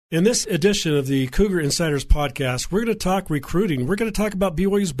In this edition of the Cougar Insiders Podcast, we're going to talk recruiting. We're going to talk about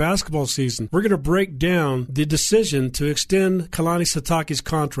BYU's basketball season. We're going to break down the decision to extend Kalani Sitake's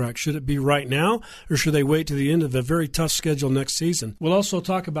contract. Should it be right now, or should they wait to the end of a very tough schedule next season? We'll also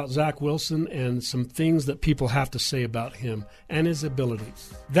talk about Zach Wilson and some things that people have to say about him and his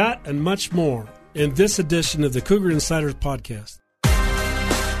abilities. That and much more in this edition of the Cougar Insiders Podcast.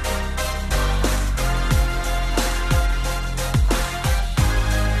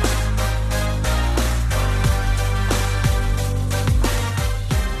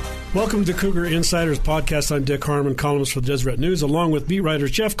 Welcome to Cougar Insiders Podcast. I'm Dick Harmon, columnist for the Deseret News, along with beat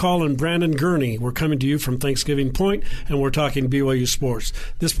writers Jeff Call and Brandon Gurney. We're coming to you from Thanksgiving Point, and we're talking BYU sports.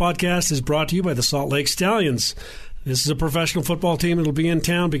 This podcast is brought to you by the Salt Lake Stallions. This is a professional football team that will be in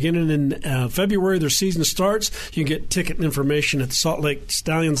town beginning in February. Their season starts. You can get ticket information at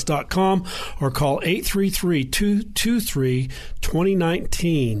saltlakestallions.com or call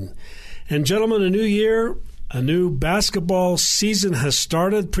 833-223-2019. And gentlemen, a new year. A new basketball season has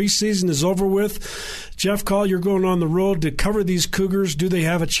started. Preseason is over with. Jeff Call, you're going on the road to cover these Cougars. Do they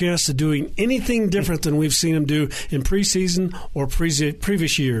have a chance of doing anything different than we've seen them do in preseason or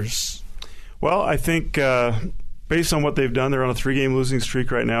previous years? Well, I think based on what they've done, they're on a 3-game losing streak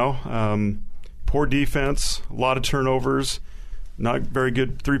right now. Poor defense, a lot of turnovers, not very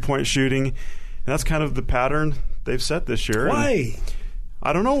good three-point shooting. And that's kind of the pattern they've set this year. Why?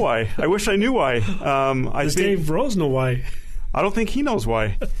 I don't know why. I wish I knew why. Does Dave Rose know why? I don't think he knows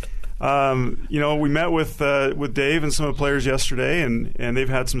why. We met with Dave and some of the players yesterday, and they've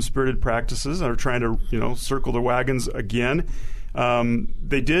had some spirited practices and are trying to circle the wagons again.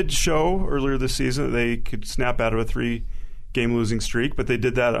 They did show earlier this season that they could snap out of a 3-game losing streak, but they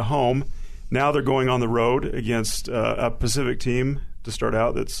did that at home. Now they're going on the road against a Pacific team to start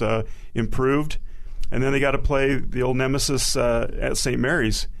out that's improved. And then they got to play the old nemesis at St.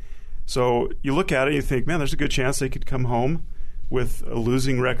 Mary's. So you look at it and you think, man, there's a good chance they could come home with a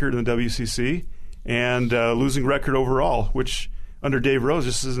losing record in the WCC and a losing record overall, which under Dave Rose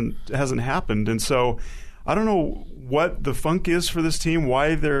just hasn't happened. And so I don't know what the funk is for this team,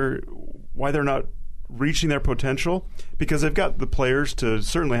 why they're not reaching their potential, because they've got the players to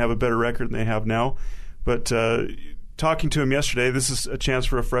certainly have a better record than they have now. But talking to him yesterday, this is a chance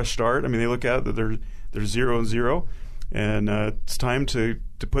for a fresh start. I mean, they look at it that they're 0-0, and it's time to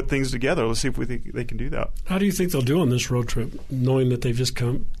put things together. Let's see if we think they can do that. How do you think they'll do on this road trip, knowing that they've just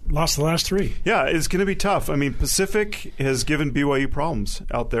lost the last 3? Yeah, it's going to be tough. I mean, Pacific has given BYU problems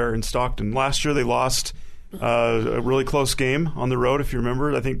out there in Stockton. Last year they lost a really close game on the road, if you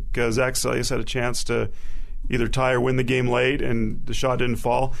remember. I think Zach Sellius had a chance to either tie or win the game late, and the shot didn't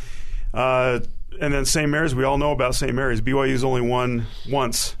fall. And then St. Mary's, we all know about St. Mary's. BYU's only won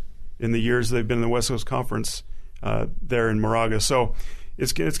once in the years they've been in the West Coast Conference there in Moraga. So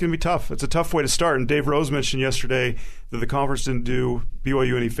it's going to be tough. It's a tough way to start. And Dave Rose mentioned yesterday that the conference didn't do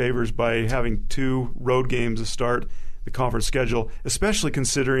BYU any favors by having 2 road games to start the conference schedule, especially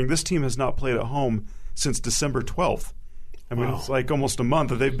considering this team has not played at home since December 12th. I mean, It's like almost a month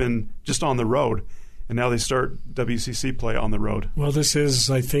that they've been just on the road. And now they start WCC play on the road. Well, this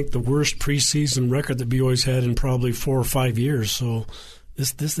is, I think, the worst preseason record that BYU's had in probably 4 or 5 years. So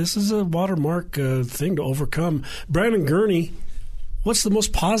this is a watermark thing to overcome. Brandon Gurney, what's the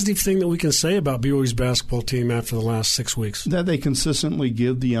most positive thing that we can say about BYU's basketball team after the last 6 weeks? That they consistently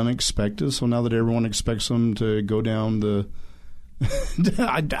give the unexpected. So now that everyone expects them to go down the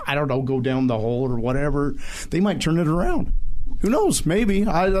I don't know, go down the hole or whatever, they might turn it around. Who knows? Maybe.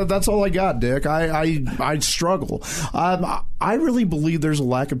 That's all I got, Dick. I struggle. I really believe there's a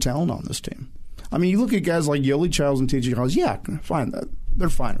lack of talent on this team. I mean, you look at guys like Yoli Childs and T.J. Collins. Yeah, fine. They're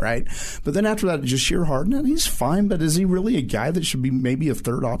fine, right? But then after that, just sheer Harden, he's fine. But is he really a guy that should be maybe a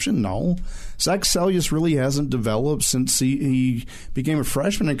third option? No. Zach Sellius really hasn't developed since he became a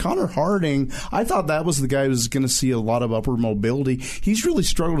freshman. And Connor Harding, I thought that was the guy who was going to see a lot of upward mobility. He's really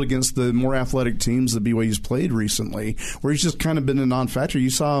struggled against the more athletic teams that BYU's played recently, where he's just kind of been a non-factor. You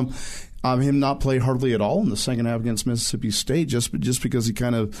saw him not play hardly at all in the second half against Mississippi State, just because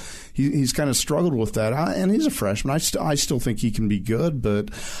he's kind of struggled with that. And he's a freshman. I still think he can be good,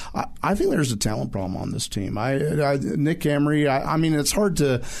 but I think there's a talent problem on this team. Nick Emery, I mean, it's hard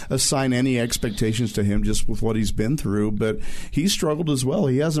to assign any expectations to him just with what he's been through, but he's struggled as well.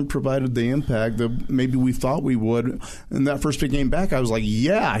 He hasn't provided the impact that maybe we thought we would. In that first big game back, I was like,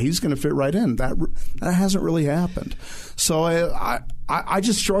 yeah, he's going to fit right in. That hasn't really happened. So I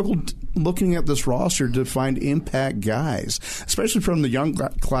just struggled looking at this roster to find impact guys, especially from the young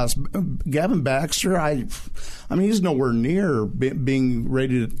class. Gavin Baxter, I mean, he's nowhere near being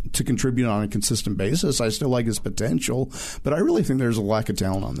ready to contribute on a consistent basis. I still like his potential, but I really think there's a lack of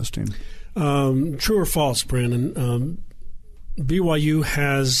talent on this team. True or false, Brandon? BYU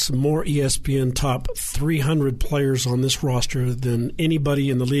has more ESPN top 300 players on this roster than anybody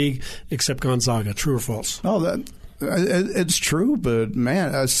in the league except Gonzaga. True or false? Oh, it's true, but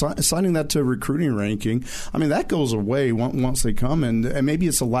man, assigning that to a recruiting ranking, I mean, that goes away once they come, and maybe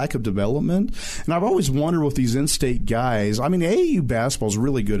it's a lack of development. And I've always wondered with these in-state guys. I mean, AAU basketball is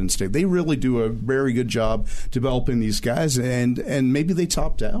really good in state. They really do a very good job developing these guys, and maybe they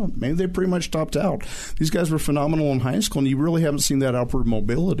topped out. Maybe they pretty much topped out. These guys were phenomenal in high school, and you really haven't seen that upward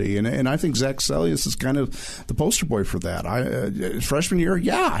mobility. And I think Zach Sellius is kind of the poster boy for that. Freshman year,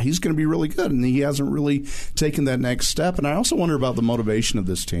 yeah, he's going to be really good, and he hasn't really taken that next step. And I also wonder about the motivation of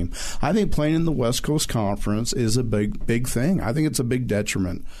this team. I think playing in the West Coast Conference is a big thing. I think it's a big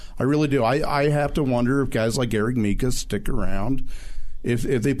detriment. I really do. I have to wonder if guys like Eric Mika stick around if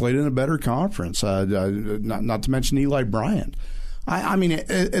they played in a better conference. Not to mention Eli Bryant. I mean,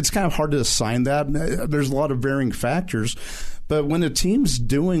 it's kind of hard to assign that. There's a lot of varying factors. But when a team's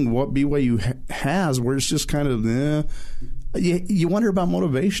doing what BYU has, where it's just kind of you wonder about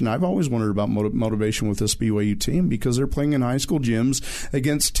motivation. I've always wondered about motivation with this BYU team because they're playing in high school gyms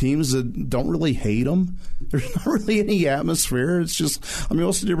against teams that don't really hate them. There's not really any atmosphere. It's just, I mean,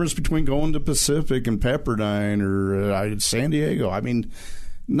 what's the difference between going to Pacific and Pepperdine or San Diego? I mean,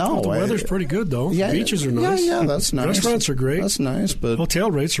 no. Well, the weather's pretty good, though. Yeah, the beaches are nice. Yeah, that's nice. Restaurants are great. That's nice, but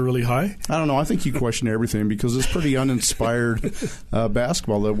hotel rates are really high. I don't know. I think you question everything because it's pretty uninspired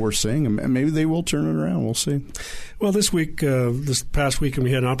basketball that we're seeing, and maybe they will turn it around. We'll see. Well, this past weekend,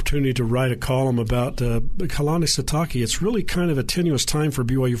 we had an opportunity to write a column about Kalani Sitake. It's really kind of a tenuous time for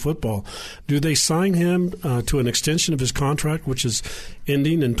BYU football. Do they sign him to an extension of his contract, which is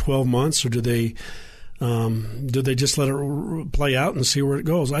ending in 12 months, or do they just let it play out and see where it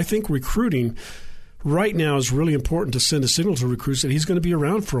goes? I think recruiting right now is really important to send a signal to recruits that he's going to be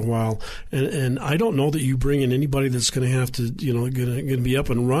around for a while. And I don't know that you bring in anybody that's going to have to, going to be up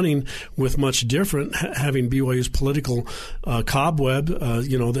and running with much different, having BYU's political cobweb,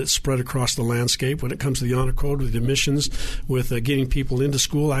 that's spread across the landscape when it comes to the honor code, with admissions, with getting people into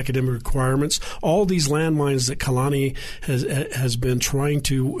school, academic requirements, all these landmines that Kalani has been trying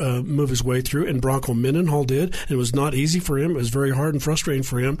to move his way through, and Bronco Mendenhall did. And it was not easy for him. It was very hard and frustrating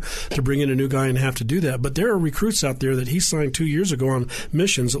for him to bring in a new guy and have to do that. But there are recruits out there that he signed 2 years ago on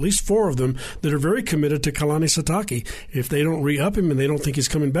missions, at least 4 of them, that are very committed to Kalani Sitake. If they don't re-up him and they don't think he's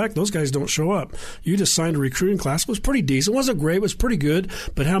coming back, those guys don't show up. You just signed a recruiting class. It was pretty decent. It wasn't great. It was pretty good.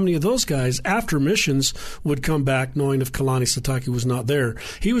 But how many of those guys, after missions, would come back knowing if Kalani Sitake was not there?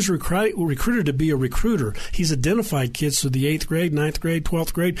 He was recruited to be a recruiter. He's identified kids through the 8th grade, 9th grade,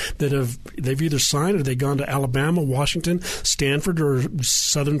 12th grade that they've either signed or they've gone to Alabama, Washington, Stanford, or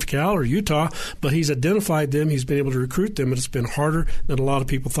Southern Cal or Utah. But he's identified them. He's been able to recruit them, but it's been harder than a lot of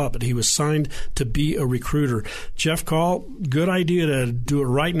people thought. But he was signed to be a recruiter. Jeff Call, good idea to do it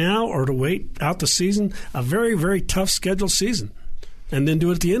right now or to wait out the season. A very, very tough scheduled season, and then do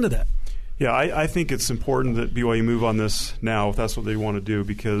it at the end of that. Yeah, I think it's important that BYU move on this now if that's what they want to do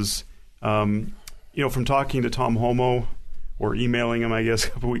because, from talking to Tom Homo or emailing him, I guess, a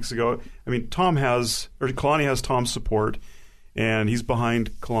couple weeks ago, I mean, Kalani has Tom's support, and he's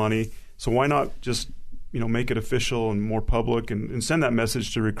behind Kalani. So why not just, make it official and more public and send that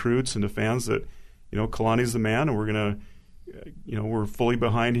message to recruits and to fans that, Kalani's the man and we're going to, we're fully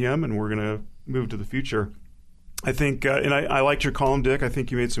behind him and we're going to move to the future. I think, and I liked your column, Dick. I think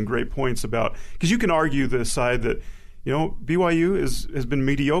you made some great points about, because you can argue the side that, BYU has been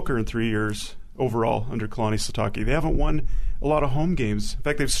mediocre in 3 years overall under Kalani Sitake. They haven't won a lot of home games. In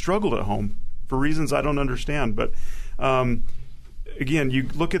fact, they've struggled at home for reasons I don't understand. But again, you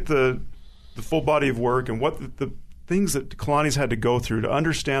look at the full body of work and what the things that Kalani's had to go through to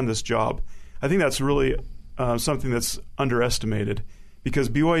understand this job. I think that's really something that's underestimated because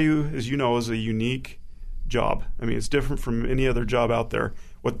BYU, as you know, is a unique job. I mean, it's different from any other job out there,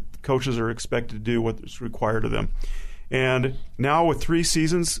 what coaches are expected to do, what's required of them. And now with 3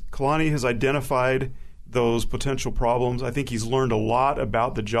 seasons, Kalani has identified those potential problems. I think he's learned a lot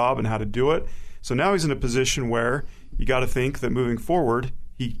about the job and how to do it. So now he's in a position where you got to think that moving forward,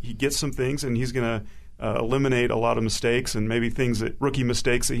 he gets some things and he's going to eliminate a lot of mistakes and maybe rookie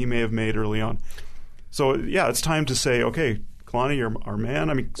mistakes that he may have made early on. So, yeah, it's time to say, okay, Kalani, you're our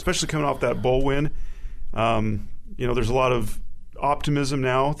man. I mean, especially coming off that bowl win. There's a lot of optimism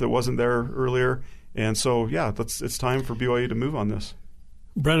now that wasn't there earlier. And so, yeah, it's time for BYU to move on this.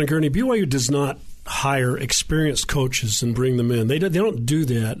 Brandon Gurney, BYU does not hire experienced coaches and bring them in. They don't do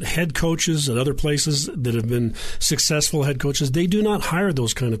that. Head coaches at other places that have been successful head coaches, they do not hire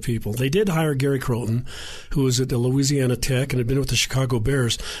those kind of people. They did hire Gary Croton, who was at the Louisiana Tech and had been with the Chicago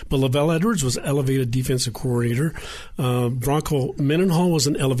Bears. But Lavelle Edwards was elevated defensive coordinator. Bronco Mendenhall was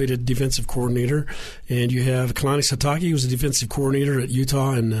an elevated defensive coordinator. And you have Kalani Sitake, who was a defensive coordinator at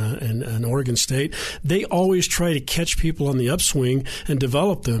Utah and Oregon State. They always try to catch people on the upswing and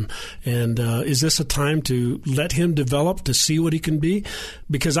develop them. And is this a time to let him develop to see what he can be?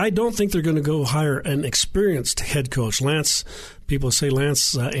 Because I don't think they're going to go hire an experienced head coach. People say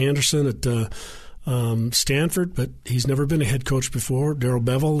Lance Anderson at Stanford, but he's never been a head coach before. Darrell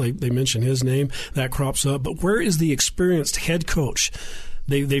Bevell, they mention his name. That crops up. But where is the experienced head coach?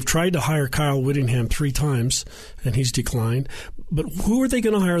 They've tried to hire Kyle Whittingham 3 times, and he's declined. But who are they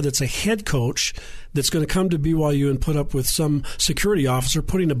going to hire that's a head coach that's going to come to BYU and put up with some security officer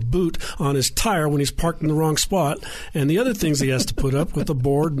putting a boot on his tire when he's parked in the wrong spot, and the other things he has to put up with, the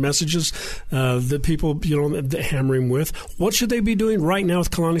board messages that people that hammer him with? What should they be doing right now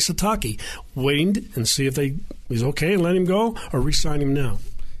with Kalani Sitake? Waiting and see if he's okay and let him go, or re-sign him now?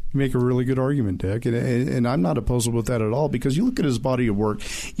 You make a really good argument, Dick, and I'm not opposed with that at all, because you look at his body of work.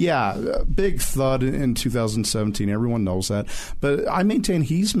 Yeah, big thud in 2017. Everyone knows that. But I maintain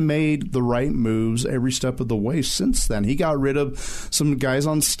he's made the right moves every step of the way since then. He got rid of some guys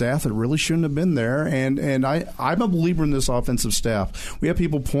on staff that really shouldn't have been there, and I'm a believer in this offensive staff. We have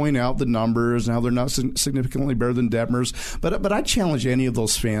people point out the numbers and how they're not significantly better than Detmers, but I challenge any of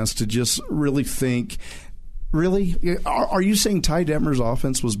those fans to just really think, really? Are you saying Ty Detmer's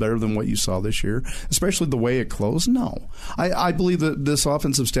offense was better than what you saw this year, especially the way it closed? No. I believe that this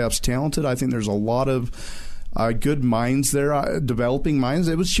offensive staff's talented. I think there's a lot of good minds there, developing minds.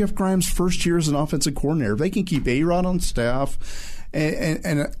 It was Jeff Grimes' first year as an offensive coordinator. If they can keep A-Rod on staff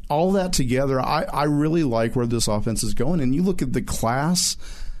and all that together, I really like where this offense is going. And you look at the class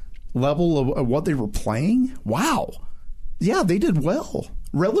level of what they were playing, wow. Yeah, they did well.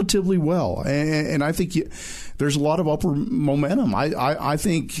 Relatively well, and I think there's a lot of upward momentum. I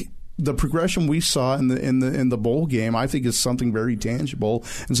think the progression we saw in the bowl game, I think, is something very tangible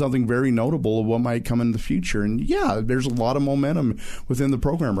and something very notable of what might come in the future. And yeah, there's a lot of momentum within the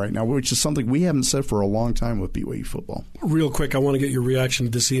program right now, which is something we haven't said for a long time with BYU football. Real quick, I want to get your reaction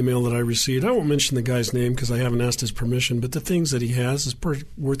to this email that I received. I won't mention the guy's name because I haven't asked his permission, but the things that he has is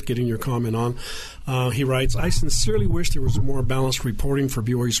worth getting your comment on. He writes, I sincerely wish there was more balanced reporting for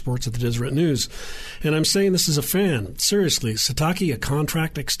BYU Sports at the Deseret News. And I'm saying this as a fan. Seriously, Sitake, a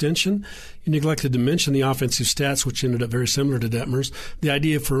contract extension? You neglected to mention the offensive stats, which ended up very similar to Detmer's. The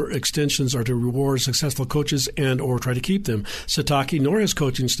idea for extensions are to reward successful coaches and or try to keep them. Sitake nor his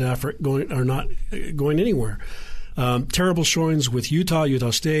coaching staff are not going anywhere. Terrible showings with Utah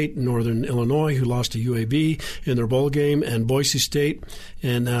State, Northern Illinois, who lost to UAB in their bowl game, and Boise State,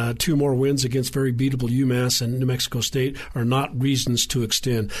 and 2 more wins against very beatable UMass and New Mexico State are not reasons to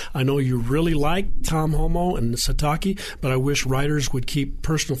extend. I know you really like Tom Holmoe and Sitake, but I wish writers would keep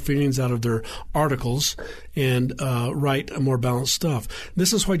personal feelings out of their articles and write more balanced stuff.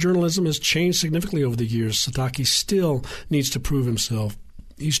 This is why journalism has changed significantly over the years. Sitake still needs to prove himself.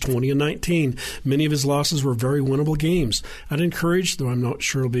 He's 20-19. Many of his losses were very winnable games. I'd encourage, though I'm not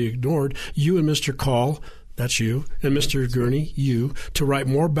sure it'll be ignored, you and Mr. Call, that's you, and Mr. Gurney, you, to write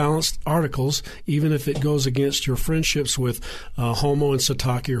more balanced articles, even if it goes against your friendships with Holmoe and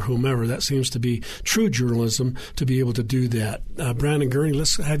Sitake or whomever. That seems to be true journalism to be able to do that. Brandon Gurney,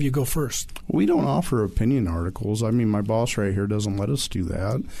 let's have you go first. We don't offer opinion articles. I mean, my boss right here doesn't let us do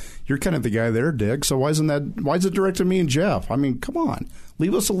that. You're kind of the guy there, Dick, so why is it directed to me and Jeff? I mean, come on.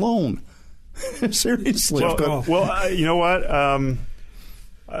 Leave us alone. Seriously. Well, you know what?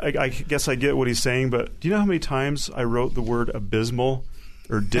 I guess I get what he's saying, but do you know how many times I wrote the word abysmal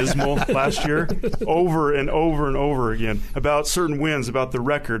or dismal last year? Over and over and over again about certain wins, about the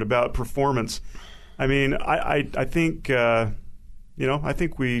record, about performance. I mean, I think, I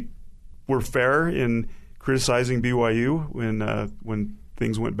think we were fair in criticizing BYU when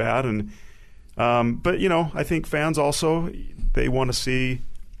things went bad. But, I think fans also, they want to see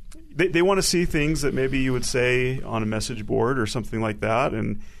they want to see things that maybe you would say on a message board or something like that,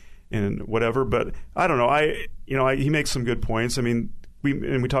 and whatever. But I don't know. He makes some good points. I mean,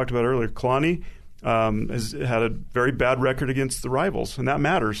 we talked about earlier. Kalani has had a very bad record against the rivals, and that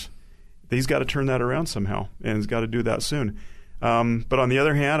matters. He's got to turn that around somehow, and he's got to do that soon. But on the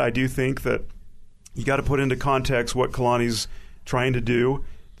other hand, I do think that you got to put into context what Kalani's trying to do,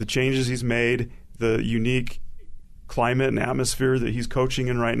 the changes he's made, the unique climate and atmosphere that he's coaching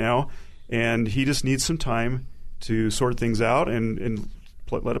in right now, and he just needs some time to sort things out and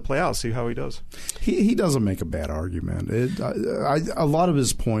let it play out, see how he does. He doesn't make a bad argument. A lot of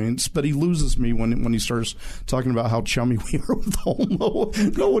his points, but he loses me when he starts talking about how chummy we are with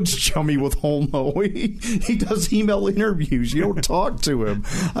Holmo. No one's chummy with Holmo. He does email interviews. You don't talk to him.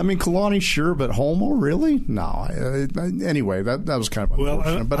 I mean, Kalani, sure, but Holmo, really? No. Anyway, that was kind of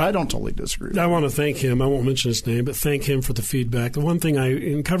unfortunate, but I don't totally disagree. I want to thank him. I won't mention his name, but thank him for the feedback. The one thing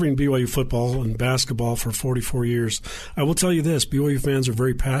in covering BYU football and basketball for 44 years, I will tell you this: BYU fans are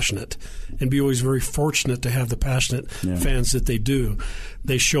very passionate, and BYU is very fortunate to have the passionate fans that they do.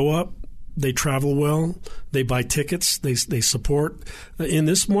 They show up. They travel well. They buy tickets. They support. In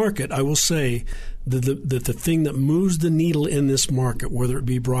this market, I will say that the thing that moves the needle in this market, whether it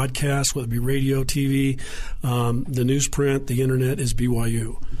be broadcast, whether it be radio, TV, the newsprint, the internet, is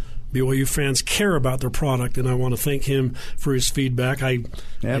BYU. BYU fans care about their product, and I want to thank him for his feedback. I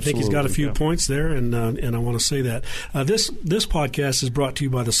think he's got a few points there, and I want to say that. This podcast is brought to you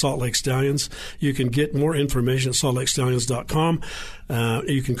by the Salt Lake Stallions. You can get more information at saltlakestallions.com.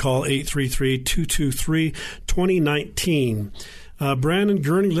 You can call 833-223-2019. Brandon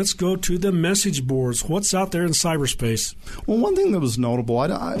Gurney, let's go to the message boards. What's out there in cyberspace? Well, one thing that was notable,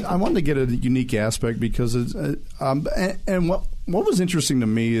 I wanted to get a unique aspect because it's, and what was interesting to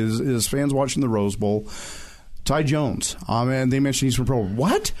me is fans watching the Rose Bowl, Ty Jones. And they mentioned he's from Provo.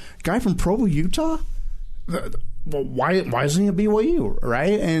 What? Guy from Provo, Utah? Well, why isn't he at BYU,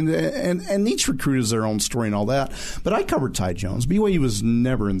 right? And each recruit has their own story and all that. But I covered Ty Jones. BYU was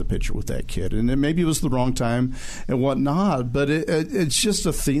never in the picture with that kid, and maybe it was the wrong time and whatnot. But it's just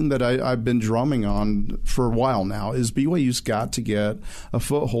a theme that I've been drumming on for a while now. Is BYU's got to get a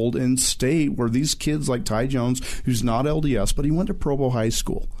foothold in state where these kids like Ty Jones, who's not LDS, but he went to Provo High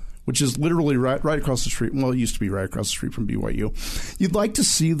School, which is literally right across the street. Well, it used to be right across the street from BYU. You'd like to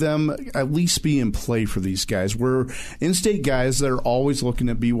see them at least be in play for these guys. We're in-state guys that are always looking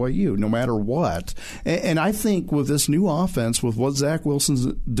at BYU, no matter what. And I think with this new offense, with what Zach Wilson's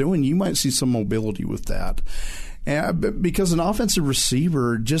doing, you might see some mobility with that. Because an offensive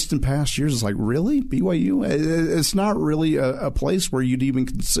receiver just in past years is like, really? BYU? It's not really a place where you'd even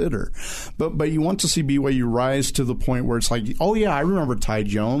consider. But you want to see BYU rise to the point where it's like, oh, yeah, I remember Ty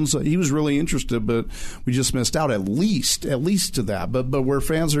Jones. He was really interested, but we just missed out at least to that. But where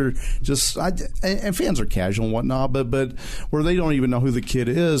fans are just and fans are casual and whatnot, but where they don't even know who the kid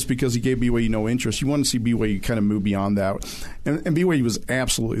is because he gave BYU no interest. You want to see BYU kind of move beyond that. And BYU was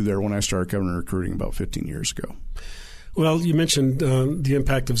absolutely there when I started covering recruiting about 15 years ago. Well, you mentioned the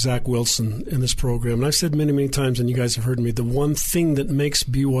impact of Zach Wilson in this program. And I've said many, many times, and you guys have heard me, the one thing that makes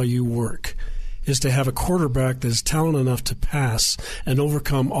BYU work is to have a quarterback that is talented enough to pass and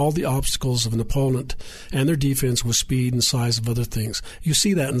overcome all the obstacles of an opponent and their defense with speed and size of other things. You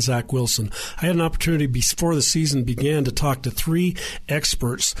see that in Zach Wilson. I had an opportunity before the season began to talk to 3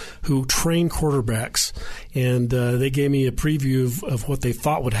 experts who train quarterbacks, and they gave me a preview of what they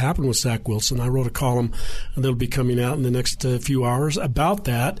thought would happen with Zach Wilson. I wrote a column that'll be coming out in the next few hours about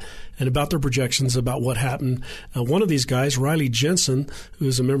that and about their projections about what happened. One of these guys, Riley Jensen, who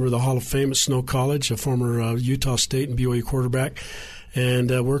is a member of the Hall of Fame at Snow College, a former Utah State and BYU quarterback, and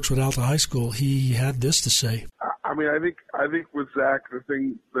works with Alta High School, he had this to say. I mean, I think with Zach, the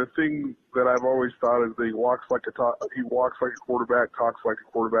thing that I've always thought is that he walks like a quarterback, talks like a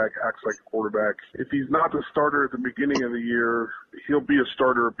quarterback, acts like a quarterback. If he's not the starter at the beginning of the year, he'll be a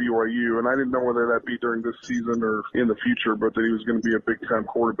starter at BYU. And I didn't know whether that be during this season or in the future, but that he was going to be a big-time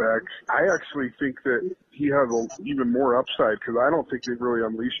quarterback. I actually think that he has even more upside because I don't think they've really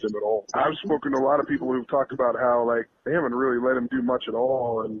unleashed him at all. I've spoken to a lot of people who've talked about how, like, they haven't really let him do much at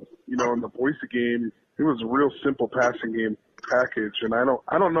all. And, you know, in the Boise game, it was a real simple passing game package, and I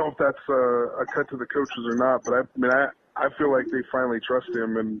don't know if that's a cut to the coaches or not, but I feel like they finally trust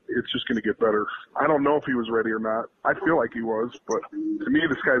him, and it's just going to get better. I don't know if he was ready or not. I feel like he was, but to me,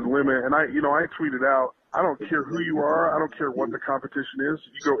 the sky's the limit. And I tweeted out, I don't care who you are, I don't care what the competition is.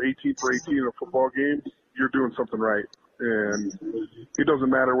 You go 18 for 18 in a football game, you're doing something right, and it doesn't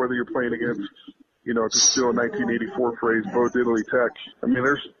matter whether you're playing against, you know, to steal a 1984 phrase, Bo Diddley Tech. I mean,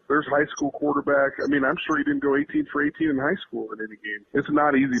 there's high school quarterback. I mean, I'm sure he didn't go 18 for 18 in high school in any game. It's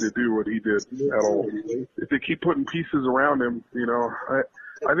not easy to do what he did at all. If they keep putting pieces around him, you know,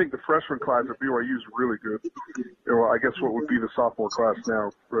 I think the freshman class at BYU is really good. Well, I guess what would be the sophomore class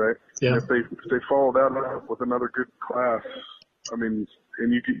now, right? Yeah. If they follow that up with another good class, I mean,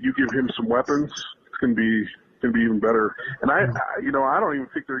 and you give him some weapons, it's going to be even better. And I don't even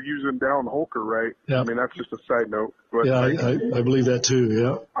think they're using Dallin Holker, right? Yeah. I mean, that's just a side note. But yeah, I believe that too.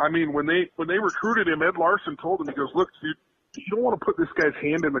 Yeah. I mean, when they recruited him, Ed Larson told him, he goes, "Look, dude, you don't want to put this guy's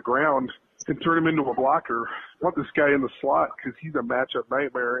hand in the ground and turn him into a blocker. I want this guy in the slot because he's a matchup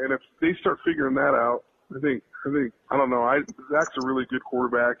nightmare. And if they start figuring that out, I think I don't know. Zach's a really good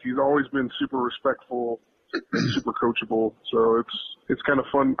quarterback. He's always been super respectful and super coachable. So it's kind of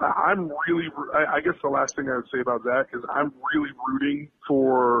fun. I guess the last thing I would say about Zach is I'm really rooting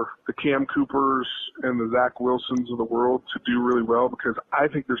for the Cam Coopers and the Zach Wilsons of the world to do really well, because I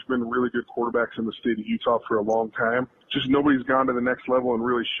think there's been really good quarterbacks in the state of Utah for a long time. Just nobody's gone to the next level and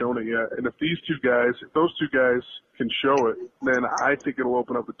really shown it yet. And if those two guys can show it, then I think it'll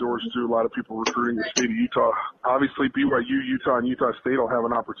open up the doors to a lot of people recruiting the state of Utah. Obviously, BYU, Utah, and Utah State will have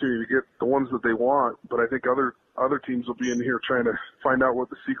an opportunity to get the ones that they want, but I think other teams will be in here trying to find out what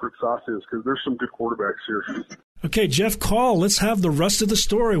the secret sauce is, because there's some good quarterbacks here. Okay, Jeff Call, let's have the rest of the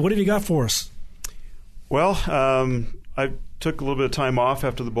story. What have you got for us? Well, I took a little bit of time off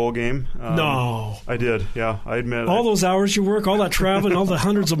after the bowl game. No. I did, yeah. I admit. All those hours you work, all that traveling, all the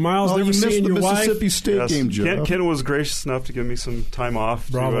hundreds of miles, never seeing your wife. Mississippi State game, Jeff. Ken was gracious enough to give me some time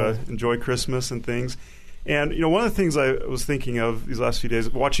off to enjoy Christmas and things. And, one of the things I was thinking of these last few days,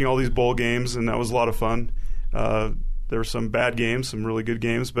 watching all these bowl games, and that was a lot of fun. There were some bad games, some really good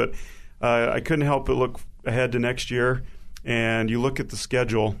games, but I couldn't help but look ahead to next year. And you look at the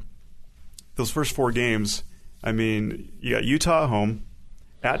schedule, those first 4 games, I mean, you got Utah at home,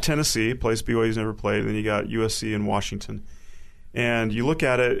 at Tennessee, a place BYU's never played, and then you got USC and Washington. And you look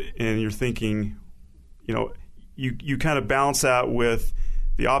at it and you're thinking, you kind of balance that with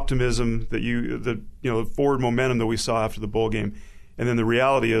the optimism that the forward momentum that we saw after the bowl game. And then the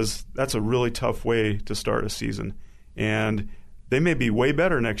reality is that's a really tough way to start a season. And they may be way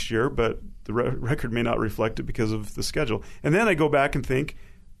better next year, but the record may not reflect it because of the schedule. And then I go back and think,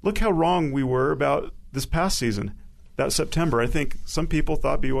 look how wrong we were about this past season. That September, I think some people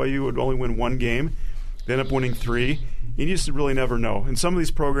thought BYU would only win 1 game. They end up winning 3. You just really never know. And some of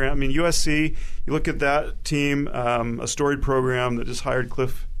these programs, USC, you look at that team, a storied program that just hired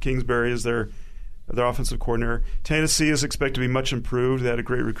Cliff Kingsbury as their offensive coordinator. Tennessee is expected to be much improved. They had a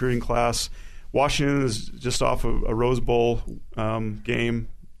great recruiting class. Washington is just off of a Rose Bowl game,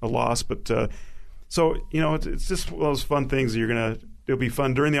 a loss. But it's just one of those fun things that it'll be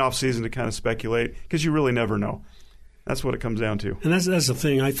fun during the offseason to kind of speculate, because you really never know. That's what it comes down to. And that's the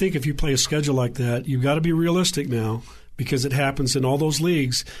thing. I think if you play a schedule like that, you've got to be realistic now, because it happens in all those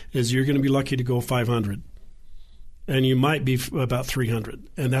leagues, is you're going to be lucky to go 500. And you might be about 300.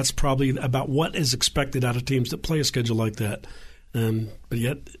 And that's probably about what is expected out of teams that play a schedule like that. But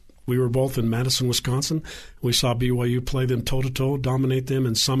yet we were both in Madison, Wisconsin. We saw BYU play them toe-to-toe, dominate them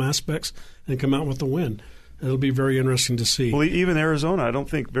in some aspects, and come out with the win. It'll be very interesting to see. Well, even Arizona, I don't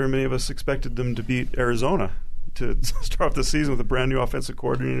think very many of us expected them to beat Arizona to start off the season with a brand new offensive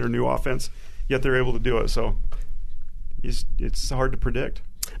coordinator, new offense, yet they're able to do it. So it's hard to predict.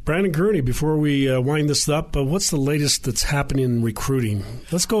 Brandon Gurney, before we wind this up, what's the latest that's happening in recruiting?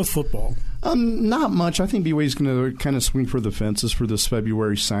 Let's go with football. Not much. I think BYU's going to kind of swing for the fences for this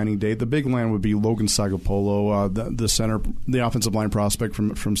February signing date. The big land would be Logan Sagapolo, the center, the offensive line prospect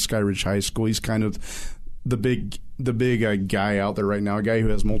from Skyridge High School. He's kind of the big guy out there right now, a guy who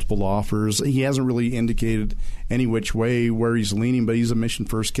has multiple offers. He hasn't really indicated any which way where he's leaning, but he's a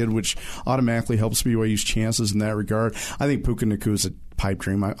mission-first kid, which automatically helps BYU's chances in that regard. I think Puka Nacua is a pipe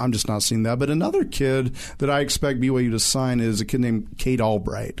dream. I'm just not seeing that. But another kid that I expect BYU to sign is a kid named Cade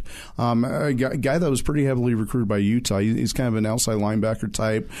Albright, a guy that was pretty heavily recruited by Utah. He's kind of an outside linebacker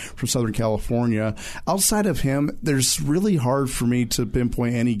type from Southern California. Outside of him, there's really hard for me to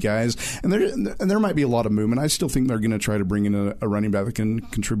pinpoint any guys, and there might be a lot of movement. I still think they're going to try to bring in a running back that can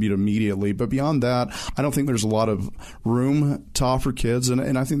contribute immediately. But beyond that, I don't think there's a lot of room to offer kids,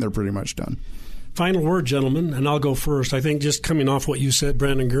 and I think they're pretty much done. Final word, gentlemen, and I'll go first. I think just coming off what you said,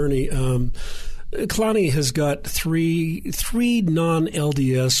 Brandon Gurney, Kalani has got three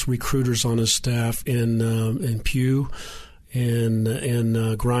non-LDS recruiters on his staff in Pugh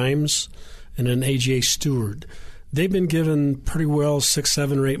and Grimes and then A.J. Stewart. They've been given pretty well 6,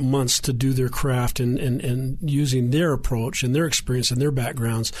 7, or 8 months to do their craft and using their approach and their experience and their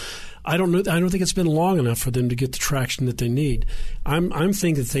backgrounds. I don't think it's been long enough for them to get the traction that they need. I'm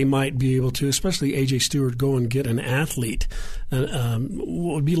thinking that they might be able to, especially A.J. Stewart, go and get an athlete,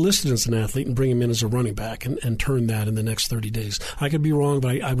 would be listed as an athlete, and bring him in as a running back and turn that in the next 30 days. I could be wrong,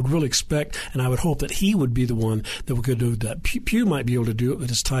 but I would really expect and I would hope that he would be the one that would do that. Pugh might be able to do it with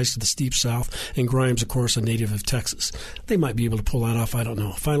his ties to the Steep South, and Grimes, of course, a native of Texas. They might be able to pull that off. I don't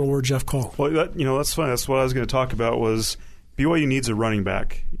know. Final word, Jeff Call. Well, that's fine. That's what I was going to talk about was BYU needs a running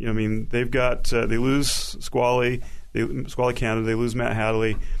back. They've got they lose Squally Canada. They lose Matt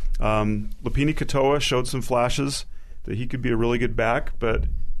Hadley. Lapini Katoa showed some flashes that he could be a really good back, but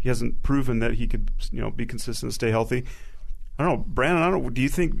he hasn't proven that he could be consistent and stay healthy. I don't know, Brandon. Do you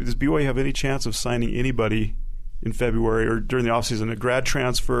think does BYU have any chance of signing anybody in February or during the offseason, a grad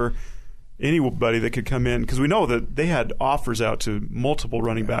transfer? Anybody that could come in, because we know that they had offers out to multiple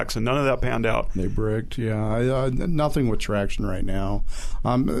running backs, and none of that panned out. They bricked, nothing with traction right now.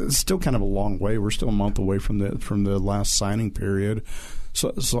 It's still kind of a long way. We're still a month away from the last signing period.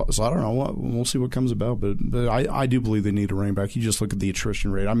 So I don't know. We'll see what comes about. But I do believe they need a running back. You just look at the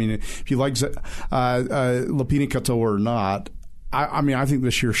attrition rate. I mean, if you like Lapini Katoa or not, I think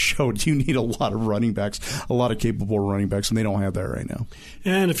this year showed you need a lot of running backs, a lot of capable running backs, and they don't have that right now.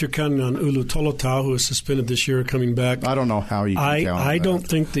 And if you're counting on Ulu Tolotau, who is suspended this year, coming back, I don't know how you can count on I that. don't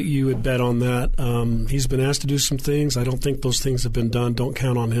think that you would bet on that. He's been asked to do some things. I don't think those things have been done. Don't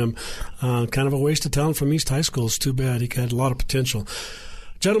count on him. Kind of a waste of talent from East High School. It's too bad. He had a lot of potential.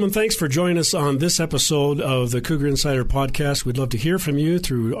 Gentlemen, thanks for joining us on this episode of the Cougar Insider Podcast. We'd love to hear from you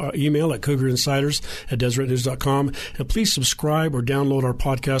through our email at cougarinsiders@DeseretNews.com. And please subscribe or download our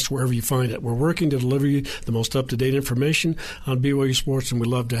podcast wherever you find it. We're working to deliver you the most up-to-date information on BYU sports, and we'd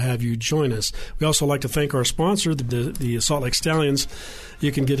love to have you join us. We also like to thank our sponsor, the Salt Lake Stallions.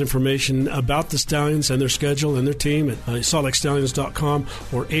 You can get information about the Stallions and their schedule and their team at saltlakestallions.com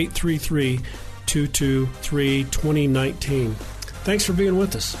or 833-223-2019. Thanks for being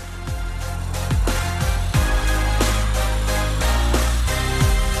with us.